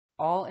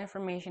All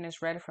information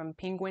is read from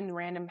Penguin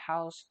Random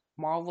House,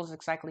 Marvel's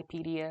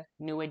Encyclopedia,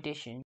 New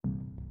Edition.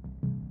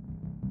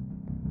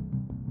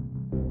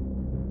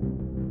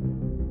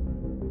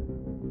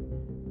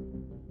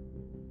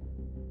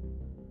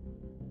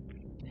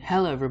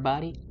 Hello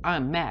everybody,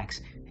 I'm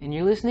Max, and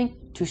you're listening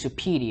to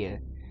Supedia,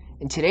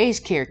 and today's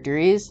character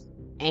is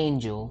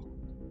Angel.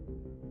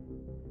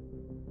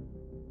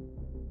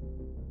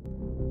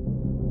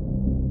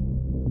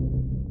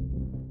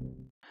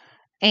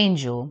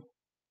 Angel.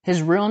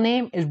 His real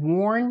name is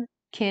Warren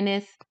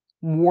Kenneth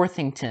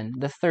Worthington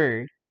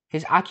III.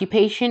 His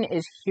occupation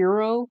is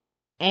hero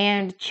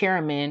and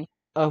chairman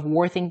of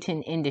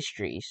Worthington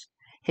Industries.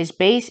 His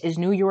base is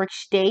New York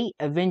State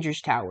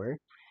Avengers Tower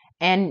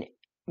and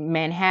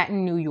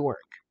Manhattan, New York.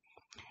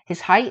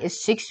 His height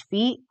is 6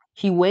 feet.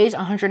 He weighs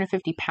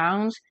 150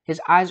 pounds. His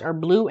eyes are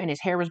blue and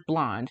his hair is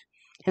blonde.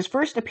 His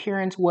first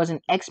appearance was in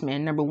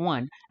X-Men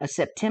 #1 of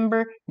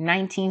September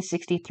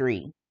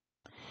 1963.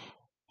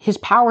 His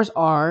powers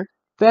are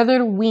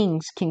feathered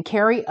wings can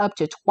carry up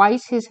to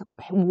twice his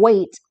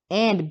weight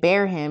and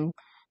bear him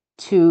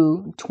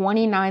to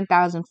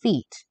 29,000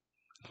 feet.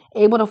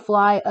 Able to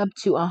fly up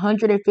to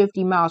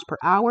 150 miles per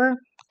hour.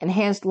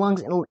 Enhanced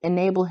lungs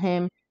enable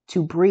him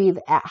to breathe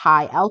at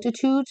high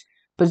altitudes.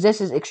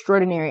 Possesses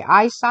extraordinary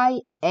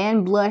eyesight,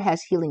 and blood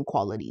has healing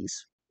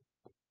qualities.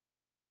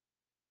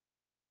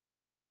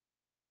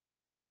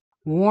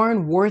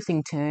 Warren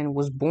Worthington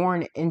was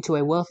born into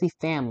a wealthy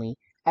family.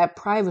 At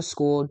private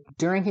school,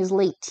 during his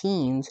late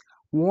teens,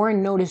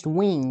 Warren noticed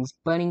wings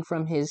budding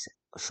from his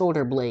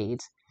shoulder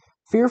blades.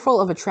 Fearful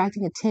of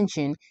attracting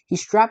attention, he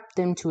strapped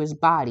them to his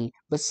body,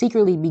 but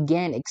secretly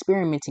began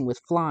experimenting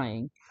with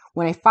flying.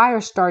 When a fire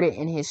started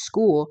in his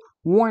school,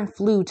 Warren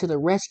flew to the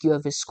rescue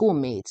of his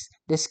schoolmates,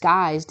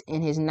 disguised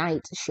in his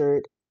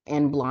nightshirt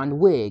and blonde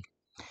wig.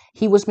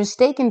 He was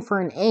mistaken for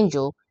an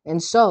angel,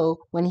 and so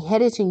when he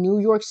headed to New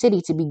York City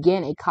to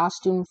become a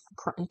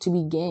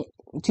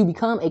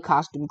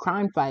costume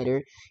crime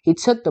fighter, he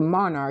took the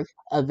Monarch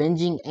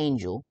Avenging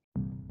Angel.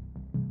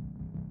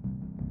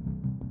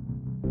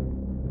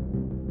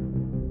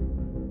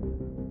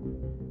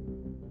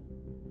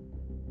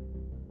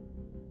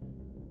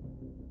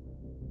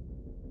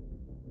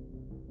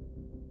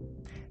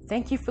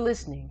 Thank you for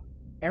listening.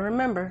 And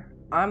remember,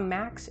 I'm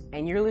Max,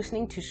 and you're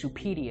listening to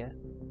Supedia.